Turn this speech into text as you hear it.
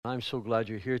I'm so glad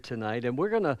you're here tonight. And we're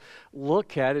going to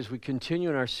look at, as we continue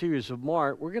in our series of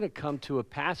Mark, we're going to come to a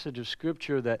passage of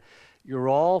Scripture that you're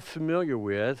all familiar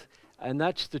with, and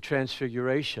that's the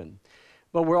Transfiguration.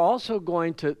 But we're also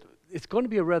it's going to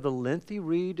be a rather lengthy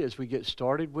read as we get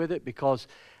started with it, because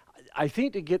I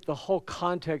think to get the whole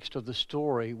context of the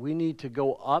story, we need to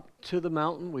go up to the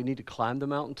mountain, we need to climb the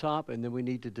mountaintop, and then we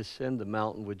need to descend the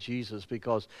mountain with Jesus,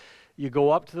 because you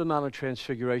go up to the Mount of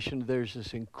Transfiguration, there's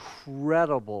this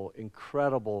incredible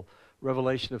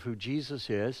revelation of who Jesus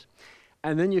is.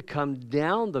 And then you come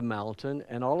down the mountain,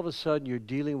 and all of a sudden you're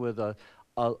dealing with a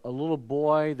little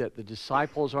boy that the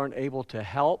disciples aren't able to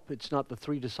help. It's not the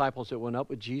 3 disciples that went up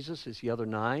with Jesus, it's the other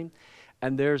 9.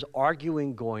 And there's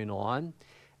arguing going on.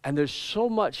 And there's so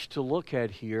much to look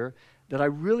at here that I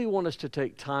really want us to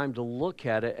take time to look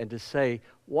at it and to say,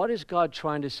 what is God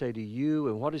trying to say to you,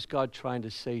 and what is God trying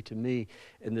to say to me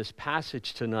in this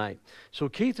passage tonight? So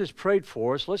Keith has prayed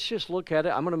for us. Let's just look at it.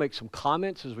 I'm going to make some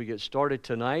comments as we get started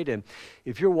tonight. And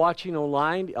if you're watching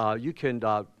online, you can,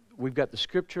 we've got the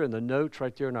scripture and the notes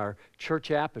right there in our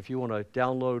church app if you want to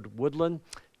download Woodland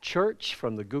Church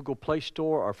from the Google Play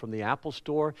Store or from the Apple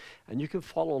Store, and you can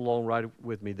follow along right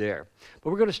with me there. But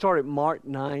we're going to start at Mark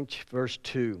 9, verse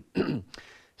 2.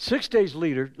 6 days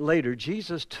later,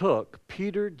 Jesus took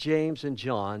Peter, James, and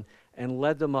John and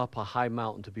led them up a high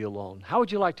mountain to be alone. How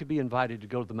would you like to be invited to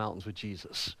go to the mountains with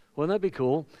Jesus? Wouldn't that be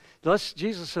cool?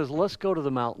 Jesus says, let's go to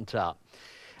the mountaintop.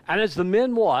 And as the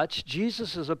men watched,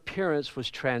 Jesus' appearance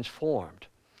was transformed,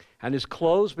 and his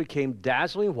clothes became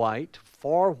dazzling white,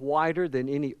 far whiter than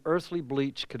any earthly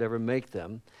bleach could ever make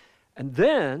them. And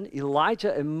then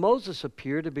Elijah and Moses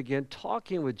appeared and began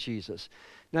talking with Jesus.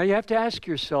 Now you have to ask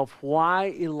yourself why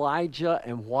Elijah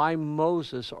and why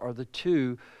Moses are the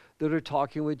two that are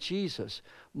talking with Jesus.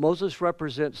 Moses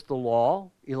represents the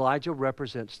law. Elijah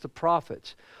represents the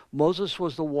prophets. Moses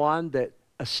was the one that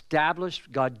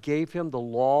established, God gave him the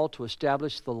law to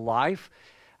establish the life,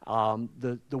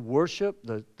 the worship,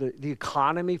 the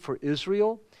economy for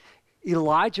Israel.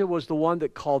 Elijah was the one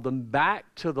that called them back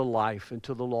to the life and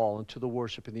to the law and to the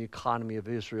worship and the economy of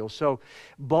Israel. So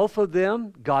both of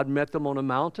them, God met them on a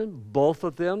mountain. Both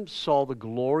of them saw the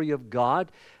glory of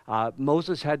God.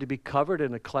 Moses had to be covered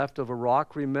in a cleft of a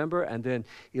rock, remember? And then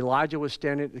Elijah was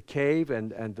standing at the cave,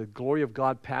 and the glory of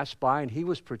God passed by, and he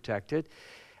was protected.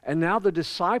 And now the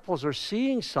disciples are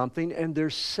seeing something, and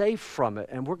they're safe from it.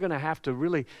 And we're going to have to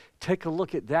really take a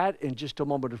look at that in just a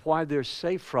moment, of why they're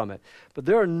safe from it. But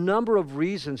there are a number of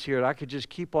reasons here, and I could just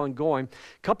keep on going.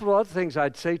 A couple of other things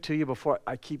I'd say to you before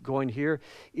I keep going here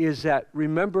is that,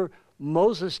 remember,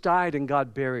 Moses died and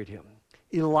God buried him.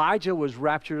 Elijah was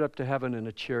raptured up to heaven in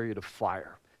a chariot of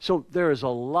fire. So there is a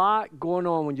lot going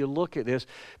on when you look at this,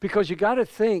 because you got to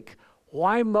think,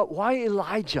 why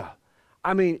Elijah?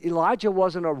 I mean, Elijah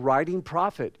wasn't a writing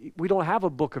prophet. We don't have a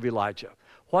book of Elijah.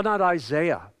 Why not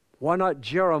Isaiah? Why not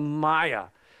Jeremiah?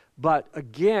 But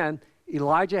again,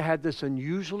 Elijah had this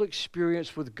unusual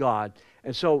experience with God.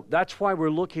 And so that's why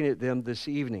we're looking at them this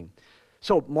evening.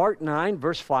 So Mark 9,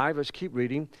 verse 5, let's keep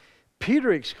reading.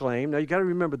 Peter exclaimed, now you got to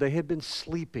remember, they had been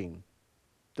sleeping.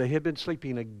 They had been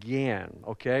sleeping again,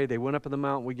 okay? They went up in the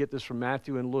mountain. We get this from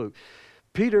Matthew and Luke.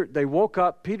 They woke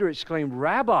up. Peter exclaimed,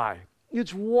 Rabbi,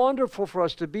 it's wonderful for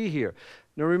us to be here.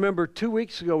 Now remember, 2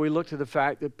 weeks ago we looked at the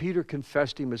fact that Peter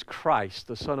confessed him as Christ,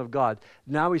 the Son of God.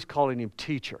 Now he's calling him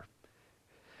teacher.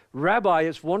 Rabbi,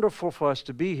 it's wonderful for us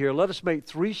to be here. Let us make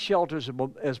 3 shelters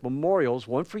as memorials,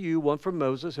 one for you, one for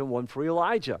Moses, and one for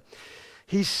Elijah.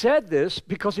 He said this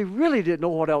because he really didn't know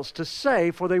what else to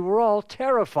say, for they were all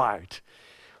terrified.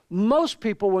 Most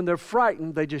people, when they're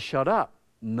frightened, they just shut up.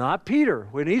 Not Peter.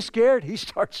 When he's scared, he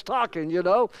starts talking, you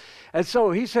know. And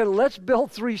so he said, let's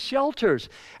build 3 shelters.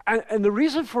 And the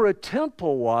reason for a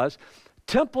temple was,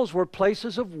 temples were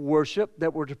places of worship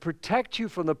that were to protect you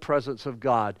from the presence of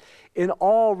God. In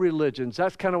all religions,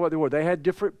 that's kind of what they were. They had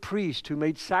different priests who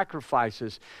made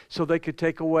sacrifices so they could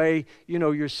take away,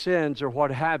 your sins or what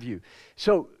have you.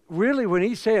 So really, when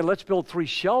he's saying, let's build 3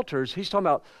 shelters, he's talking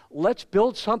about, let's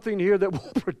build something here that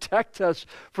will protect us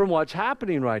from what's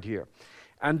happening right here.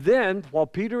 And then, while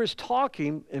Peter is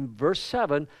talking, in verse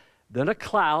 7, then a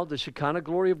cloud, the Shekinah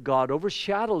glory of God,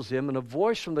 overshadows him, and a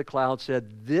voice from the cloud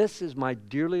said, this is my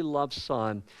dearly loved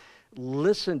Son.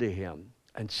 Listen to him.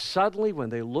 And suddenly, when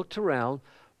they looked around,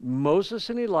 Moses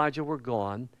and Elijah were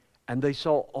gone, and they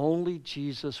saw only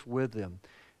Jesus with them.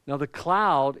 Now, the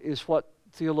cloud is what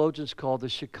theologians call the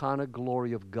Shekinah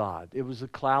glory of God. It was the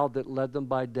cloud that led them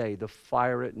by day, the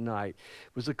fire at night.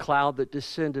 It was the cloud that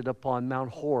descended upon Mount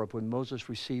Horeb when Moses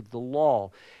received the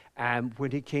law. And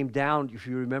when he came down, if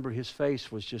you remember, his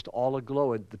face was just all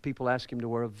aglow, and the people asked him to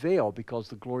wear a veil because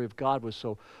the glory of God was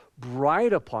so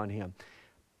bright upon him.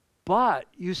 But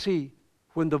you see,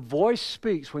 when the voice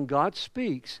speaks, when God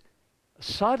speaks,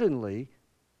 suddenly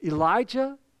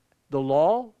Elijah,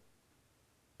 the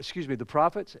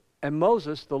prophets, and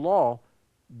Moses, the law,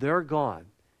 they're gone.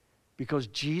 Because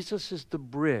Jesus is the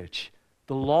bridge.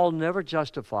 The law never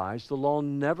justifies, the law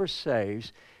never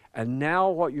saves, and now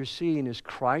what you're seeing is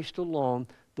Christ alone,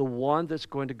 the one that's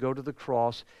going to go to the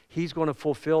cross. He's going to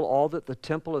fulfill all that the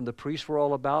temple and the priests were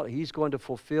all about. He's going to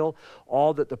fulfill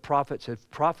all that the prophets have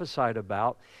prophesied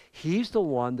about. He's the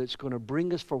one that's going to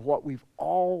bring us for what we've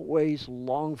always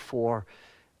longed for,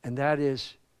 and that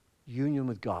is union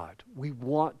with God.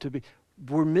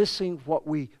 We're missing what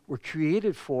we were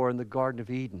created for in the Garden of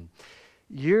Eden.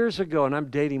 Years ago, and I'm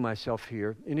dating myself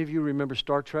here, any of you remember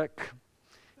Star Trek?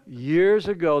 Years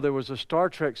ago, there was a Star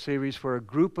Trek series where a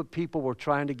group of people were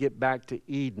trying to get back to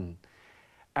Eden.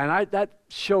 And that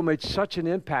show made such an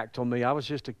impact on me. I was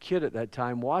just a kid at that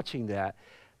time watching that.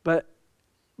 But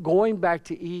going back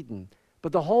to Eden.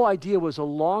 But the whole idea was a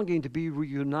longing to be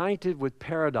reunited with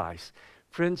paradise.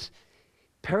 Friends,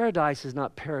 paradise is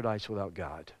not paradise without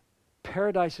God.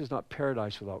 Paradise is not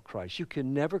paradise without Christ. You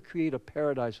can never create a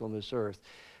paradise on this earth,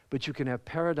 but you can have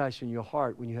paradise in your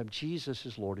heart when you have Jesus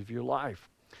as Lord of your life.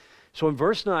 So in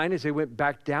verse 9, as they went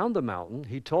back down the mountain,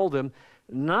 he told them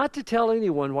not to tell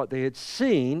anyone what they had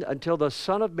seen until the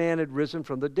Son of Man had risen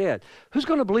from the dead. Who's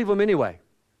going to believe him anyway?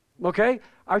 Okay?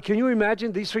 Can you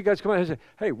imagine these three guys come out and say,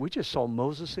 hey, we just saw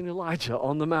Moses and Elijah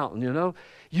on the mountain, you know?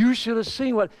 You should have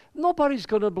seen what. Nobody's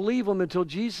going to believe them until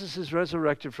Jesus is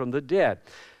resurrected from the dead.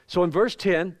 So in verse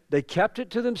 10, they kept it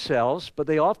to themselves, but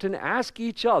they often ask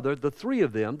each other, the three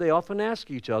of them, they often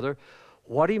ask each other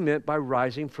what he meant by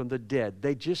rising from the dead.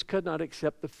 They just could not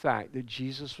accept the fact that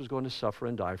Jesus was going to suffer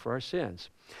and die for our sins.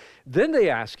 Then they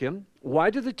ask him, why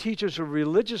do the teachers of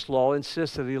religious law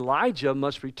insist that Elijah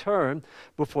must return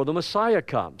before the Messiah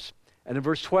comes? And in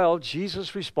verse 12,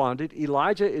 Jesus responded,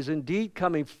 Elijah is indeed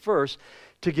coming first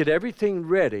to get everything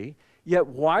ready. Yet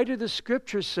why do the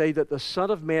scriptures say that the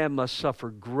Son of Man must suffer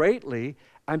greatly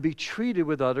and be treated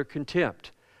with utter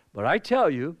contempt? But I tell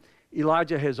you,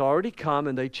 Elijah has already come,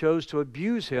 and they chose to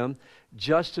abuse him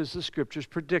just as the scriptures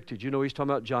predicted. You know, he's talking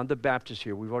about John the Baptist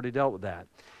here. We've already dealt with that.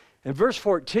 In verse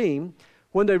 14,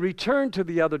 when they returned to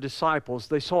the other disciples,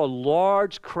 they saw a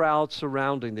large crowd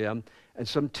surrounding them, and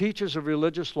some teachers of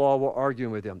religious law were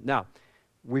arguing with them. Now,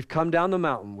 we've come down the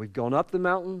mountain. We've gone up the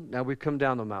mountain. Now we've come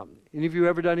down the mountain. Any of you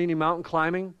ever done any mountain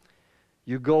climbing?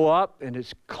 You go up and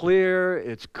it's clear,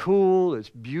 it's cool, it's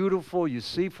beautiful, you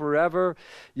see forever.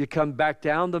 You come back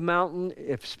down the mountain,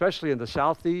 especially in the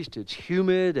southeast, it's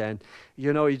humid, and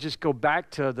you know, you just go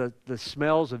back to the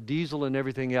smells of diesel and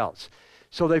everything else.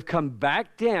 So they've come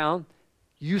back down.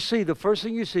 You see, the first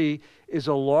thing you see is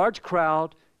a large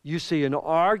crowd. You see an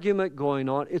argument going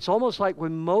on. It's almost like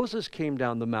when Moses came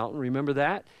down the mountain, remember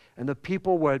that? And the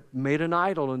people made an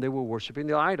idol and they were worshiping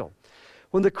the idol.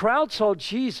 When the crowd saw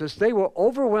Jesus, they were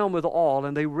overwhelmed with awe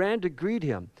and they ran to greet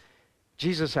him.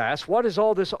 Jesus asked, what is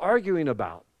all this arguing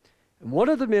about? And one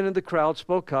of the men in the crowd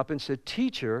spoke up and said,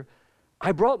 Teacher,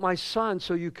 I brought my son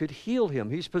so you could heal him.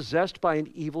 He's possessed by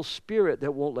an evil spirit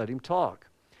that won't let him talk.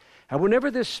 And whenever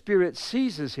this spirit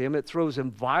seizes him, it throws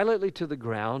him violently to the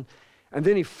ground, and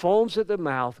then he foams at the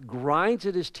mouth, grinds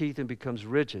at his teeth, and becomes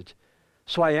rigid.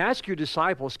 So I asked your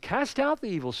disciples, cast out the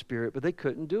evil spirit, but they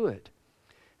couldn't do it.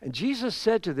 And Jesus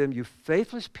said to them, you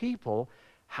faithless people,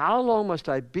 how long must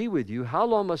I be with you? How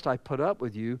long must I put up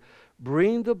with you?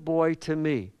 Bring the boy to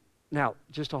me. Now,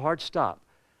 just a hard stop.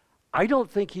 I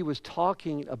don't think he was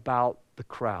talking about the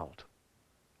crowd.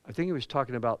 I think he was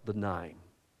talking about the 9.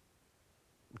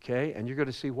 Okay? And you're going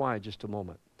to see why in just a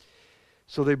moment.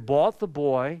 So they brought the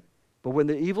boy, but when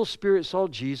the evil spirit saw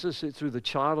Jesus, it threw the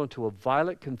child into a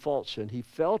violent convulsion. He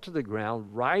fell to the ground,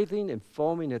 writhing and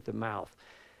foaming at the mouth.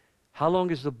 How long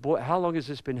has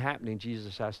this been happening?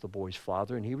 Jesus asked the boy's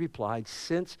father, and he replied,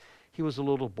 since he was a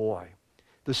little boy.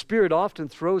 The spirit often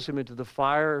throws him into the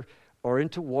fire or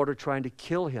into water trying to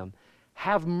kill him.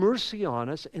 Have mercy on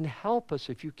us and help us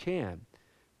if you can.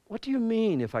 What do you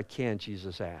mean, if I can?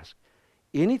 Jesus asked.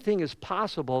 Anything is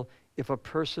possible if a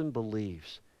person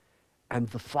believes. And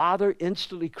the father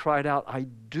instantly cried out, I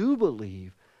do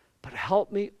believe, but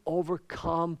help me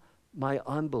overcome my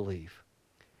unbelief.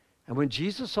 And when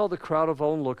Jesus saw the crowd of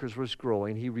onlookers was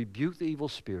growing, he rebuked the evil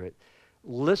spirit.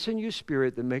 Listen, you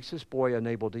spirit that makes this boy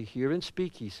unable to hear and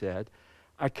speak, he said.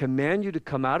 I command you to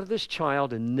come out of this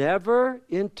child and never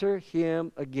enter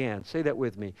him again. Say that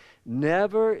with me.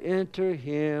 Never enter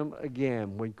him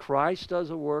again. When Christ does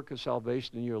a work of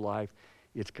salvation in your life,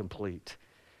 it's complete.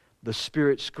 The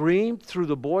spirit screamed, threw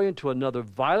the boy into another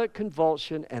violent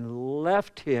convulsion, and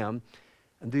left him,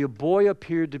 and the boy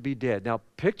appeared to be dead. Now,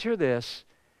 picture this.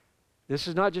 This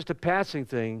is not just a passing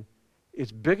thing.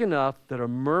 It's big enough that a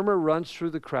murmur runs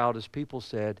through the crowd as people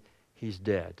said, he's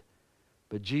dead.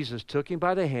 But Jesus took him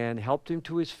by the hand, helped him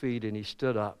to his feet, and he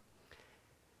stood up.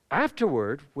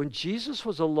 Afterward, when Jesus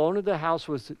was alone in the house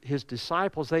with his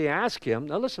disciples, they asked him,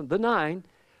 now listen, the 9,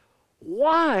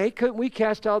 why couldn't we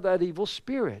cast out that evil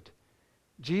spirit?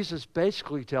 Jesus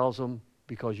basically tells them,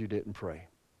 because you didn't pray.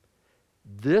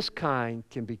 This kind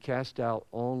can be cast out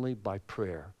only by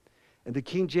prayer. And the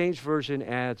King James Version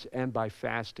adds, and by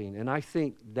fasting. And I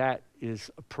think that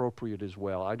is appropriate as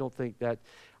well. I don't think that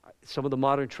some of the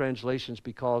modern translations,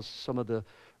 because some of the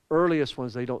earliest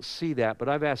ones, they don't see that. But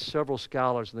I've asked several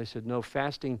scholars, and they said, no,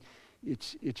 fasting,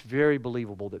 it's very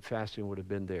believable that fasting would have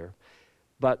been there.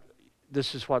 But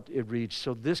this is what it reads.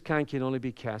 So this kind can only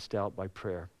be cast out by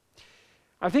prayer.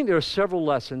 I think there are several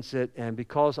lessons and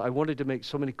because I wanted to make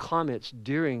so many comments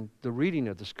during the reading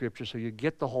of the scripture so you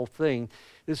get the whole thing,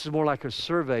 this is more like a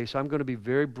survey, so I'm going to be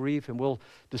very brief, and we'll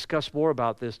discuss more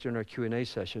about this during our Q&A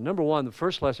session. Number one, the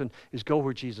first lesson is go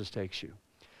where Jesus takes you.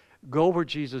 Go where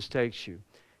Jesus takes you.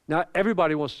 Now,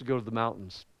 everybody wants to go to the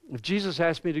mountains. If Jesus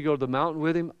asked me to go to the mountain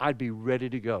with him, I'd be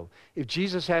ready to go. If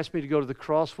Jesus asked me to go to the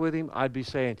cross with him, I'd be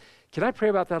saying, can I pray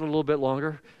about that a little bit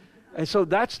longer? And so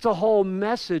that's the whole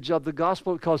message of the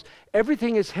gospel, because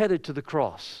everything is headed to the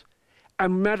cross. As a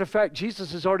matter of fact,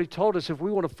 Jesus has already told us if we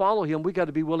want to follow him, we got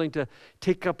to be willing to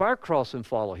take up our cross and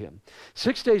follow him.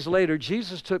 6 days later,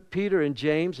 Jesus took Peter and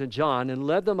James and John and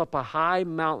led them up a high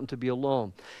mountain to be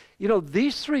alone. You know,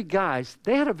 these 3 guys,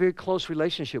 they had a very close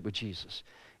relationship with Jesus.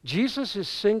 Jesus is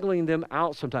singling them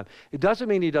out sometimes. It doesn't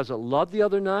mean he doesn't love the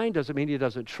other 9, doesn't mean he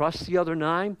doesn't trust the other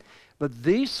 9, but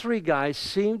these 3 guys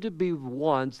seem to be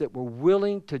ones that were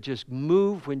willing to just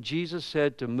move when Jesus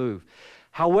said to move.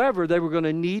 However, they were going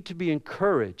to need to be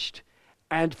encouraged,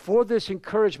 and for this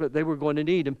encouragement they were going to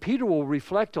need, and Peter will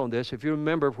reflect on this. If you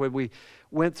remember when we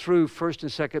went through 1st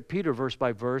and 2nd Peter verse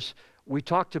by verse, we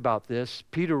talked about this.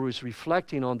 Peter was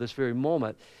reflecting on this very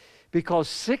moment. Because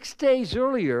 6 days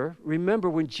earlier, remember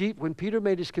when Peter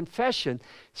made his confession,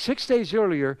 6 days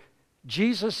earlier,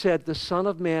 Jesus said the Son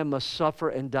of Man must suffer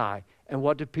and die. And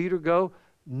what did Peter go?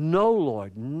 No,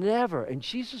 Lord, never. And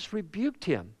Jesus rebuked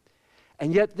him.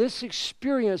 And yet this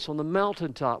experience on the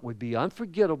mountaintop would be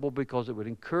unforgettable because it would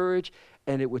encourage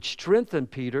and it would strengthen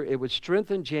Peter. It would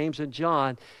strengthen James and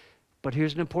John. But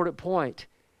here's an important point.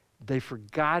 They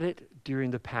forgot it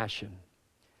during the Passion.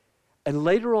 And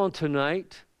later on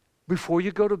tonight, before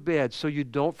you go to bed, so you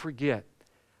don't forget,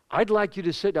 I'd like you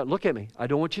to sit down. Look at me. I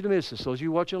don't want you to miss this. Those of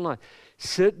you watching online,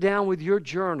 sit down with your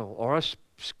journal or a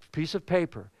piece of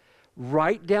paper.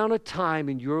 Write down a time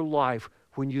in your life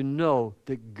when you know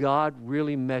that God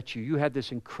really met you. You had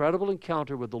this incredible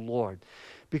encounter with the Lord.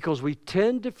 Because we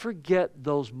tend to forget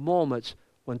those moments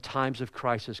when times of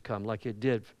crisis come, like it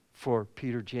did for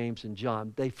Peter, James, and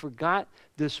John. They forgot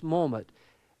this moment.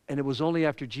 And it was only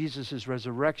after Jesus'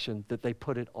 resurrection that they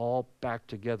put it all back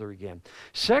together again.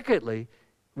 Secondly,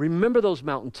 remember those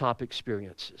mountaintop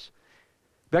experiences.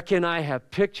 Becky and I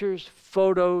have pictures,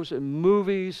 photos, and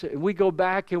movies, and we go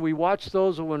back and we watch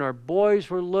those when our boys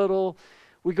were little.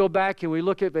 We go back and we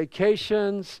look at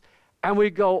vacations, and we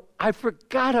go, I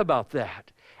forgot about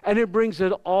that. And it brings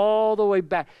it all the way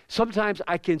back. Sometimes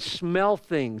I can smell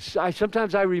things.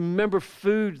 Sometimes I remember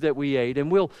food that we ate.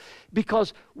 And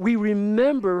because we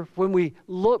remember when we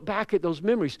look back at those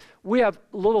memories. We have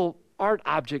little art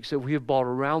objects that we have bought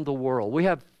around the world. We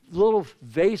have little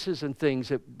vases and things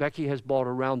that Becky has bought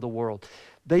around the world.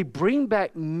 They bring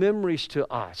back memories to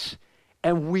us.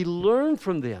 And we learn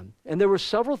from them. And there were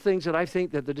several things that I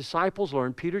think that the disciples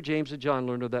learned, Peter, James, and John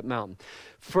learned of that mountain.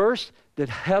 First, that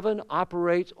heaven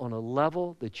operates on a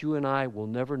level that you and I will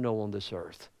never know on this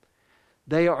earth.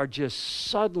 They are just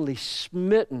suddenly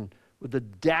smitten with the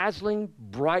dazzling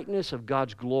brightness of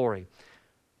God's glory.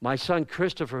 My son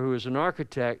Christopher, who is an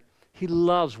architect, he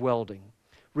loves welding.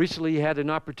 Recently, he had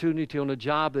an opportunity on a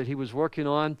job that he was working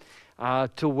on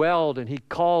to weld, and he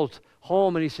called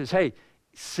home and he says, hey,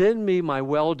 send me my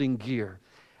welding gear.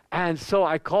 And so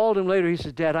I called him later. He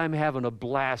said, Dad, I'm having a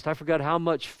blast. I forgot how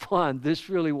much fun this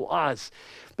really was.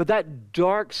 But that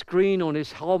dark screen on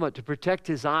his helmet to protect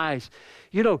his eyes,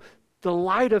 you know, the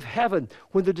light of heaven.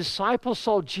 When the disciples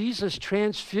saw Jesus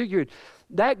transfigured,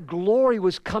 That glory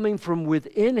was coming from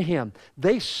within him.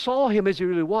 They saw him as he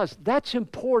really was. That's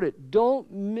important.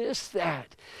 Don't miss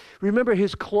that. Remember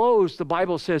his clothes, the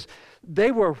Bible says,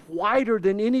 they were whiter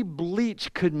than any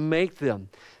bleach could make them.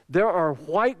 There are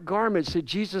white garments that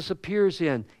Jesus appears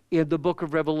in the book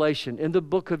of Revelation, in the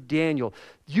book of Daniel.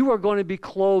 You are going to be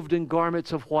clothed in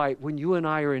garments of white when you and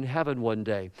I are in heaven one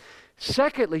day.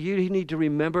 Secondly, you need to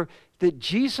remember that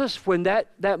Jesus, when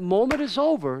that moment is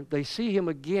over, they see him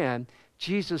again.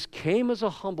 Jesus came as a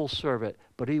humble servant,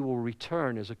 but he will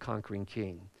return as a conquering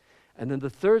king. And then the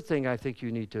third thing I think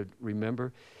you need to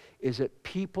remember is that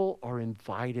people are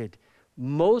invited.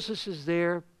 Moses is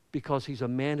there because he's a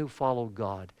man who followed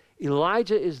God.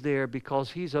 Elijah is there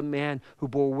because he's a man who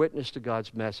bore witness to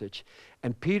God's message.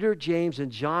 And Peter, James,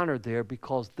 and John are there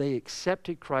because they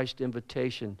accepted Christ's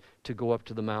invitation to go up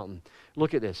to the mountain.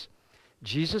 Look at this.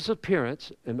 Jesus'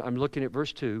 appearance, and I'm looking at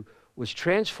verse 2, was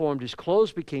transformed. His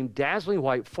clothes became dazzling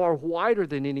white, far whiter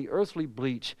than any earthly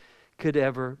bleach could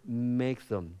ever make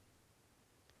them.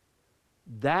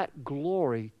 That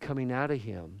glory coming out of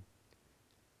him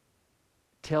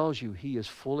tells you he is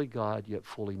fully God yet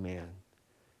fully man.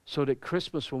 So that at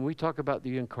Christmas, when we talk about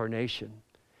the incarnation,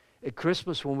 at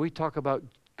Christmas, when we talk about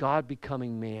God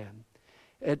becoming man,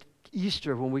 at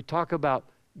Easter, when we talk about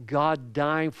God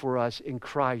dying for us in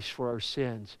Christ for our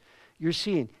sins, you're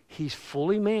seeing he's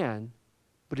fully man,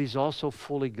 but he's also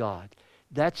fully God.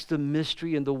 That's the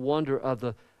mystery and the wonder of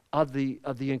the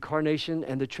incarnation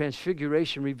and the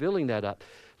transfiguration, revealing that up.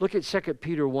 Look at 2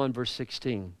 Peter 1, verse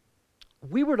 16.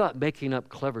 We were not making up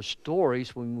clever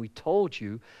stories when we told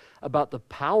you about the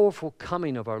powerful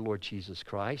coming of our Lord Jesus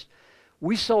Christ.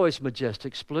 We saw his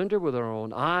majestic splendor with our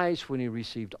own eyes when he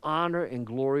received honor and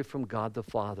glory from God the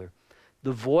Father.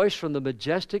 The voice from the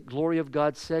majestic glory of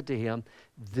God said to him,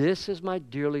 "This is my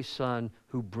dearly Son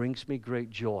who brings me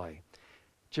great joy."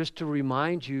 Just to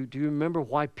remind you, do you remember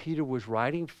why Peter was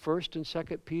writing 1st and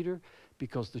 2nd Peter?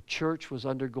 Because the church was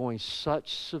undergoing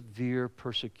such severe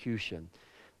persecution.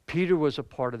 Peter was a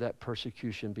part of that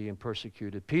persecution, being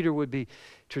persecuted. Peter would be,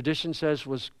 tradition says,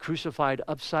 was crucified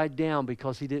upside down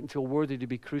because he didn't feel worthy to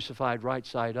be crucified right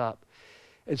side up.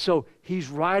 And so he's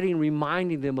writing,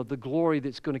 reminding them of the glory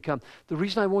that's going to come. The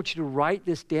reason I want you to write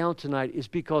this down tonight is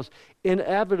because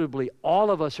inevitably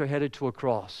all of us are headed to a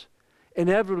cross.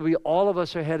 Inevitably all of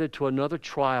us are headed to another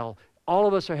trial. All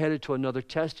of us are headed to another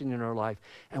testing in our life.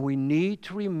 And we need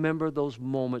to remember those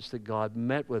moments that God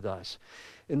met with us.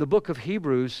 In the book of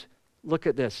Hebrews, look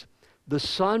at this. The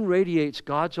Son radiates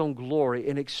God's own glory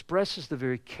and expresses the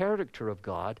very character of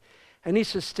God, and he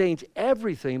sustains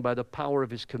everything by the power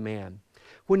of his command.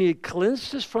 When he had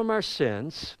cleansed us from our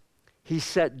sins, he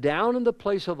sat down in the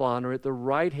place of honor at the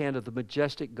right hand of the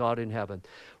majestic God in heaven.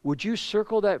 Would you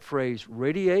circle that phrase,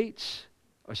 radiates,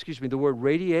 the word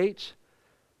radiates,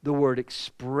 the word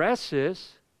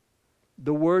expresses,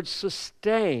 the word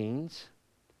sustains,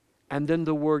 and then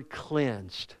the word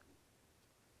cleansed.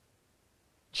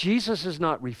 Jesus is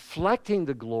not reflecting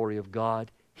the glory of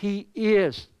God. He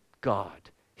is God.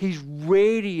 He's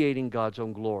radiating God's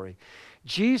own glory.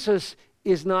 Jesus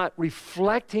is not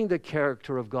reflecting the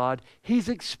character of God. He's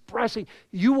expressing.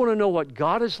 You want to know what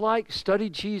God is like? Study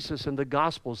Jesus and the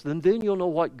Gospels. Then you'll know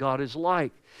what God is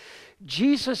like.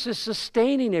 Jesus is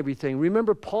sustaining everything.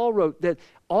 Remember, Paul wrote that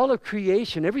all of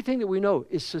creation, everything that we know,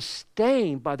 is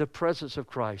sustained by the presence of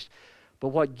Christ. But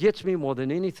what gets me more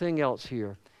than anything else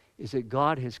here is that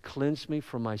God has cleansed me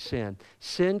from my sin.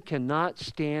 Sin cannot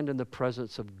stand in the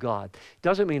presence of God.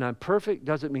 Doesn't mean I'm perfect,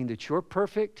 doesn't mean that you're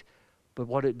perfect, but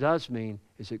what it does mean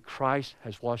is that Christ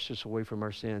has washed us away from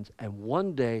our sins, and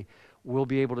one day we'll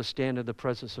be able to stand in the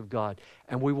presence of God.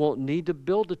 And we won't need to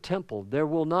build a temple. There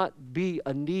will not be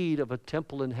a need of a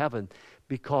temple in heaven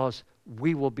because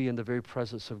we will be in the very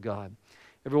presence of God.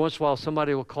 Every once in a while,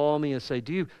 somebody will call me and say,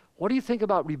 what do you think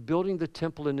about rebuilding the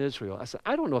temple in Israel? I said,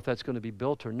 I don't know if that's going to be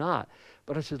built or not.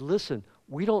 But I said, listen,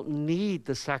 we don't need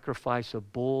the sacrifice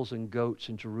of bulls and goats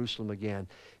in Jerusalem again.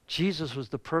 Jesus was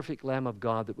the perfect Lamb of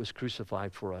God that was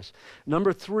crucified for us.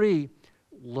 Number 3,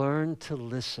 learn to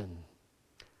listen.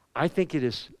 I think it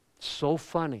is so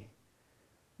funny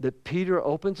that Peter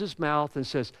opens his mouth and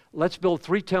says, let's build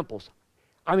 3 temples.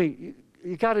 I mean,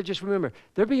 you got to just remember,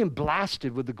 they're being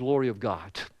blasted with the glory of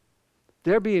God.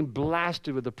 They're being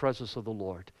blasted with the presence of the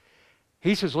Lord.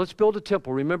 He says, let's build a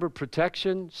temple. Remember,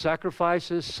 protection,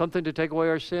 sacrifices, something to take away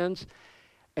our sins.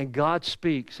 And God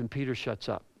speaks and Peter shuts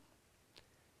up.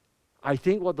 I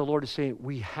think what the Lord is saying,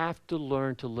 we have to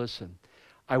learn to listen.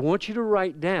 I want you to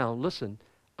write down, listen,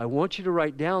 I want you to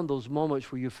write down those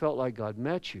moments where you felt like God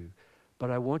met you. But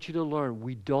I want you to learn,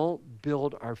 we don't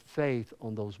build our faith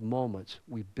on those moments.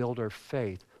 We build our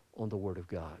faith on the Word of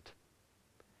God.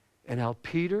 And how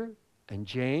Peter and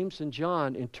James and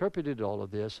John interpreted all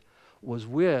of this was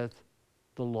with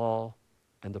the law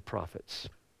and the prophets,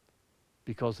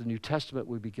 because the New Testament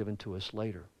would be given to us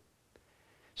later.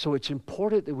 So it's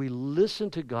important that we listen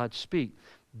to God speak.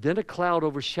 Then a cloud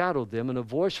overshadowed them, and a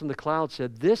voice from the cloud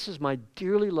said, "This is my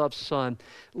dearly loved Son.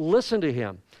 Listen to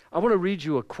him." I want to read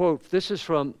you a quote. This is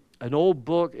from an old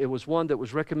book. It was one that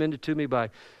was recommended to me by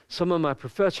some of my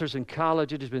professors in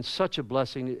college. It has been such a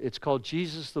blessing. It's called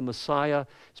Jesus the Messiah.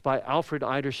 It's by Alfred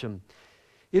Edersheim.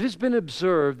 It has been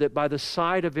observed that by the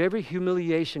side of every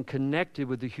humiliation connected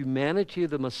with the humanity of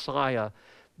the Messiah,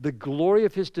 the glory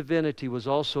of his divinity was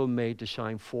also made to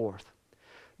shine forth.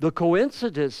 The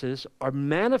coincidences are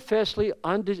manifestly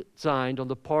undesigned on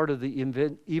the part of the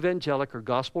evangelic or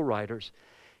gospel writers,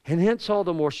 and hence all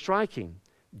the more striking.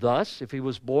 Thus, if he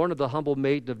was born of the humble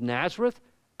maiden of Nazareth,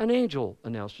 an angel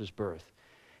announced his birth.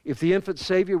 If the infant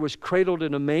Savior was cradled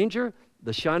in a manger,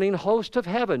 the shining host of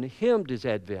heaven hymned his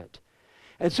advent.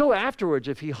 And so afterwards,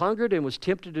 if he hungered and was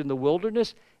tempted in the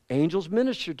wilderness, angels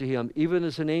ministered to him, even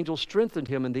as an angel strengthened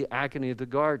him in the agony of the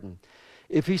garden.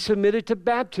 If he submitted to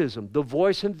baptism, the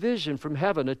voice and vision from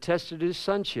heaven attested his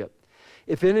sonship.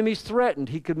 If enemies threatened,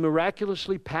 he could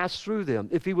miraculously pass through them.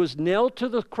 If he was nailed to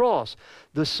the cross,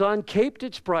 the sun caped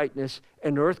its brightness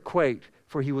and earth quaked,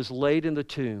 for he was laid in the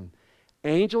tomb.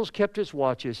 Angels kept his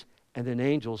watches, and then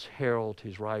angels herald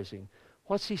his rising.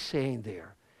 What's he saying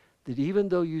there? That even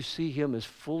though you see him as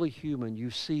fully human, you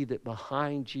see that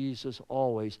behind Jesus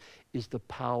always is the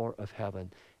power of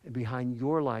heaven. And behind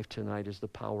your life tonight is the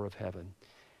power of heaven.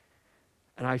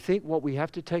 And I think what we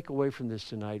have to take away from this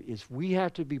tonight is we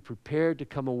have to be prepared to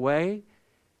come away.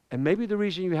 And maybe the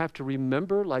reason you have to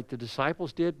remember, like the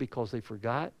disciples did, because they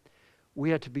forgot, we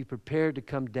have to be prepared to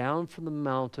come down from the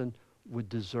mountain with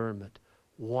discernment.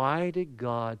 Why did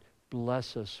God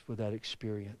bless us with that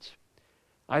experience?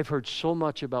 I've heard so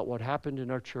much about what happened in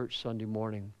our church Sunday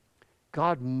morning.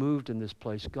 God moved in this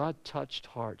place. God touched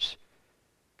hearts.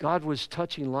 God was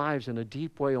touching lives in a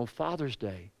deep way on Father's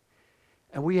Day.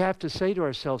 And we have to say to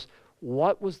ourselves,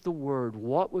 what was the word?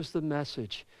 What was the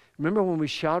message? Remember when we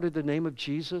shouted the name of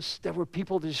Jesus? There were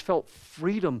people that just felt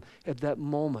freedom at that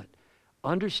moment.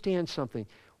 Understand something.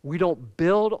 We don't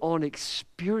build on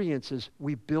experiences.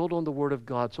 We build on the Word of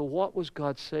God. So what was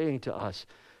God saying to us?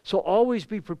 So always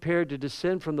be prepared to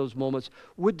descend from those moments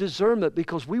with discernment,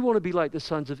 because we want to be like the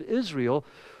sons of Israel,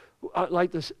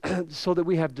 like this, so that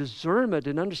we have discernment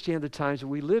and understand the times that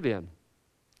we live in.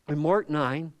 In Mark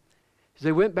 9, as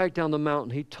they went back down the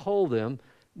mountain, he told them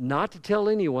not to tell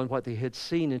anyone what they had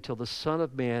seen until the Son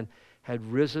of Man had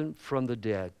risen from the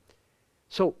dead.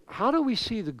 So how do we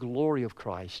see the glory of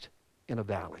Christ in a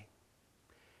valley?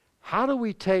 How do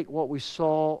we take what we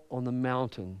saw on the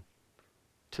mountain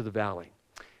to the valley?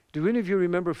 Do any of you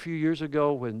remember a few years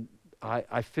ago when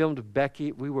I filmed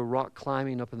Becky? We were rock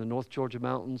climbing up in the North Georgia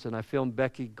mountains, and I filmed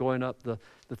Becky going up the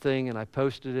thing, and I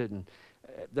posted it, and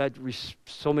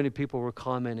so many people were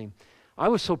commenting. I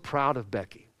was so proud of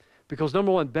Becky because,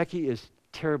 number one, Becky is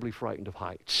terribly frightened of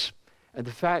heights. And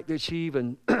the fact that she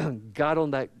even got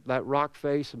on that rock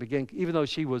face and began, even though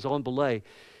she was on belay,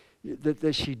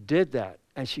 that she did that.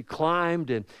 And she climbed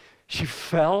and she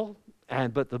fell,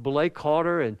 but the belay caught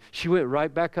her and she went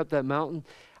right back up that mountain.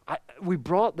 We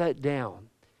brought that down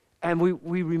and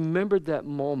we remembered that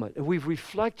moment and we've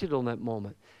reflected on that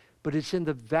moment. But it's in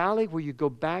the valley where you go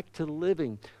back to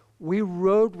living. We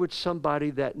rode with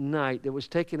somebody that night that was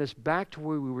taking us back to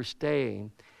where we were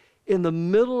staying in the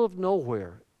middle of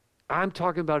nowhere. I'm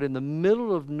talking about in the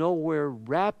middle of nowhere,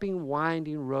 wrapping,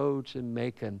 winding roads in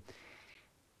Macon,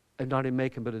 and not in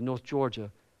Macon, but in North Georgia,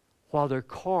 while their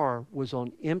car was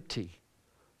on empty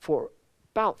for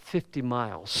about 50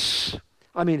 miles.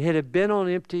 I mean, it had been on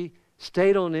empty,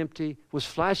 stayed on empty, was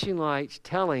flashing lights,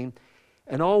 telling,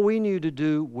 and all we knew to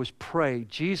do was pray,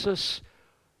 Jesus,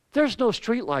 there's no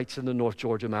street lights in the North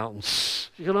Georgia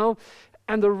mountains,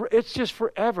 and it's just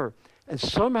forever. And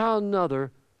somehow or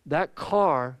another, that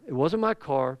car, it wasn't my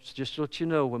car, so just to let you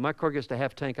know, when my car gets to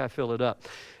half tank, I fill it up.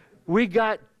 We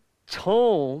got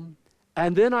home,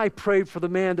 and then I prayed for the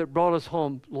man that brought us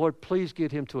home. Lord, please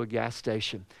get him to a gas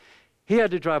station. He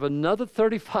had to drive another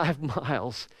 35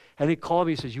 miles, and he called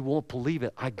me and says, you won't believe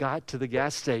it, I got to the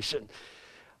gas station.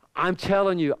 I'm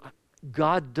telling you,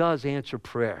 God does answer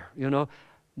prayer,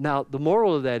 Now, the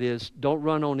moral of that is don't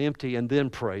run on empty and then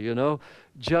pray,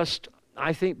 Just,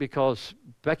 I think because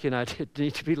Becky and I didn't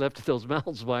need to be left in those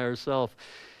mountains by ourselves.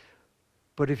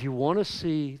 But if you want to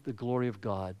see the glory of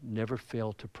God, never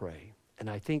fail to pray. And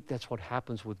I think that's what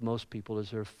happens with most people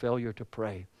is their failure to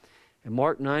pray. In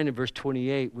Mark 9 and verse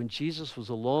 28, when Jesus was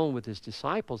alone with his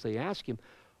disciples, they asked him,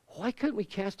 why couldn't we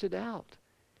cast it out?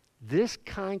 This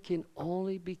kind can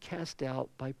only be cast out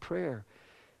by prayer.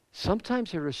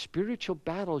 Sometimes there are spiritual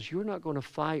battles you're not going to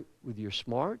fight with your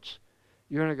smarts.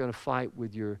 You're not going to fight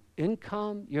with your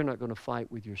income. You're not going to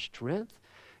fight with your strength.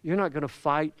 You're not going to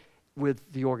fight with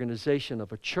the organization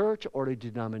of a church or a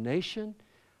denomination.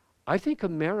 I think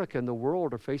America and the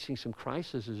world are facing some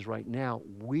crises right now.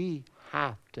 We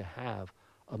have to have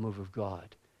a move of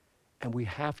God, and we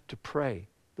have to pray.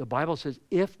 The Bible says,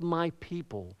 if my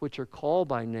people, which are called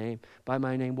by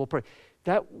my name, will pray.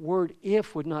 That word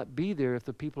if would not be there if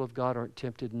the people of God aren't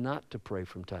tempted not to pray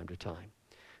from time to time.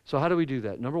 So how do we do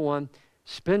that? Number one,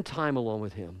 spend time alone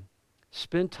with him.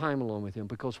 Spend time alone with him,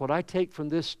 because what I take from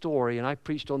this story, and I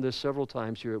preached on this several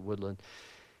times here at Woodland,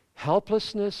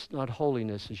 helplessness, not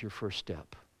holiness, is your first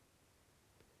step.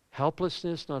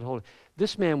 Helplessness, not holiness.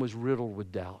 This man was riddled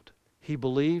with doubt. He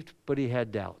believed, but he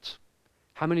had doubts.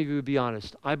 How many of you would be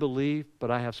honest? I believe,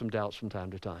 but I have some doubts from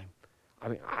time to time. I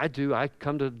mean, I do. I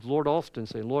come to the Lord often and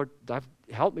say, Lord,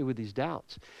 help me with these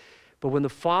doubts. But when the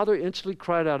Father instantly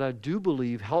cried out, I do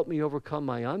believe, help me overcome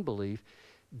my unbelief,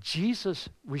 Jesus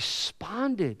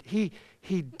responded. He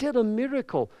did a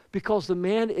miracle because the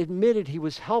man admitted he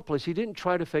was helpless. He didn't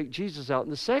try to fake Jesus out.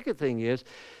 And the second thing is,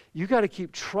 you got to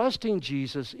keep trusting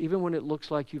Jesus even when it looks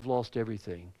like you've lost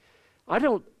everything. I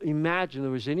don't imagine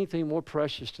there was anything more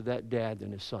precious to that dad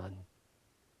than his son.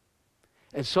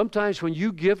 And sometimes when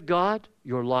you give God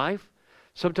your life,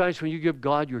 sometimes when you give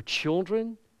God your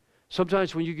children,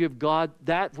 sometimes when you give God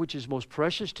that which is most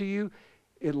precious to you,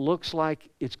 it looks like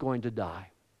it's going to die.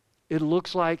 It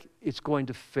looks like it's going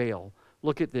to fail.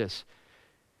 Look at this.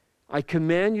 I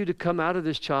command you to come out of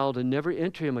this child and never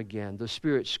enter him again. The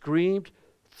spirit screamed,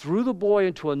 threw the boy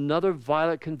into another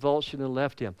violent convulsion and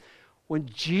left him. When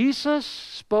Jesus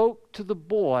spoke to the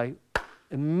boy,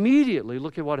 immediately,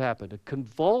 look at what happened. A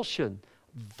convulsion,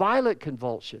 violent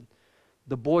convulsion.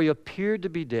 The boy appeared to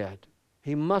be dead.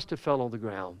 He must have fell on the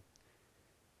ground.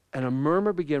 And a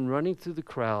murmur began running through the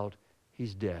crowd.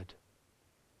 He's dead.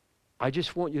 I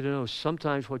just want you to know,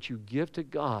 sometimes what you give to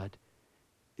God,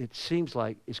 it seems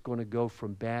like it's going to go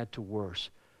from bad to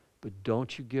worse. But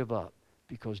don't you give up,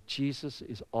 because Jesus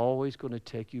is always going to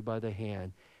take you by the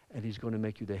hand, and he's going to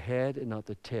make you the head and not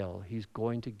the tail. He's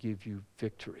going to give you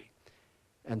victory.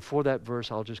 And for that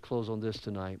verse, I'll just close on this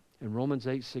tonight. In Romans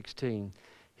 8:16,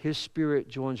 his spirit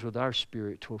joins with our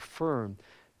spirit to affirm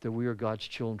that we are God's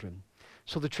children.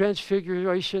 So the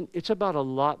transfiguration, it's about a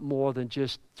lot more than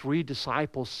just 3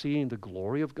 disciples seeing the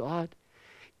glory of God.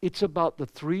 It's about the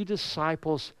 3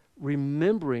 disciples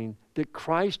remembering that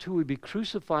Christ, who would be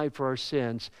crucified for our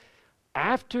sins,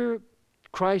 after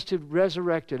Christ had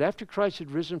resurrected, after Christ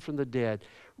had risen from the dead,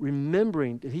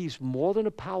 remembering that he's more than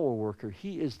a power worker.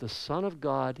 He is the Son of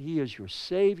God. He is your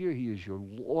Savior. He is your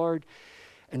Lord.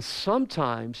 And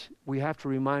sometimes we have to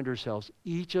remind ourselves,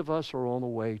 each of us are on the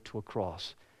way to a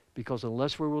cross. Because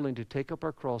unless we're willing to take up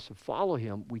our cross and follow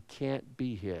him, we can't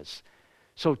be his.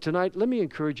 So tonight, let me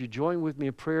encourage you, join with me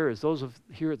in prayer, as those of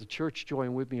here at the church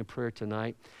join with me in prayer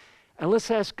tonight. And let's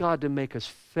ask God to make us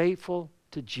faithful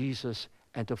to Jesus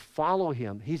and to follow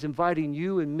him. He's inviting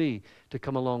you and me to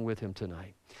come along with him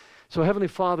tonight. So Heavenly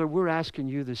Father, we're asking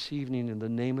you this evening in the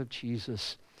name of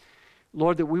Jesus,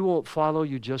 Lord, that we won't follow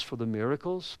you just for the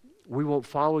miracles. We won't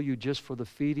follow you just for the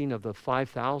feeding of the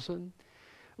 5,000.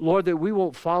 Lord, that we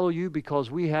won't follow you because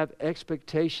we have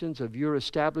expectations of your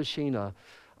establishing a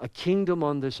kingdom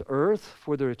on this earth,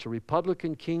 whether it's a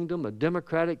Republican kingdom, a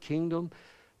Democratic kingdom.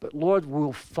 But Lord,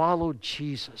 we'll follow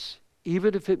Jesus,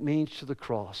 even if it means to the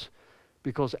cross.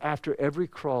 Because after every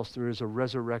cross, there is a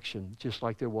resurrection, just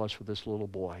like there was for this little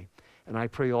boy. And I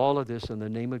pray all of this in the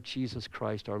name of Jesus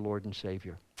Christ, our Lord and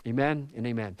Savior. Amen and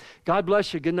amen. God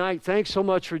bless you. Good night. Thanks so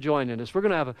much for joining us. We're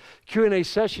going to have a Q&A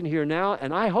session here now,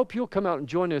 and I hope you'll come out and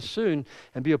join us soon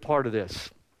and be a part of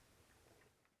this.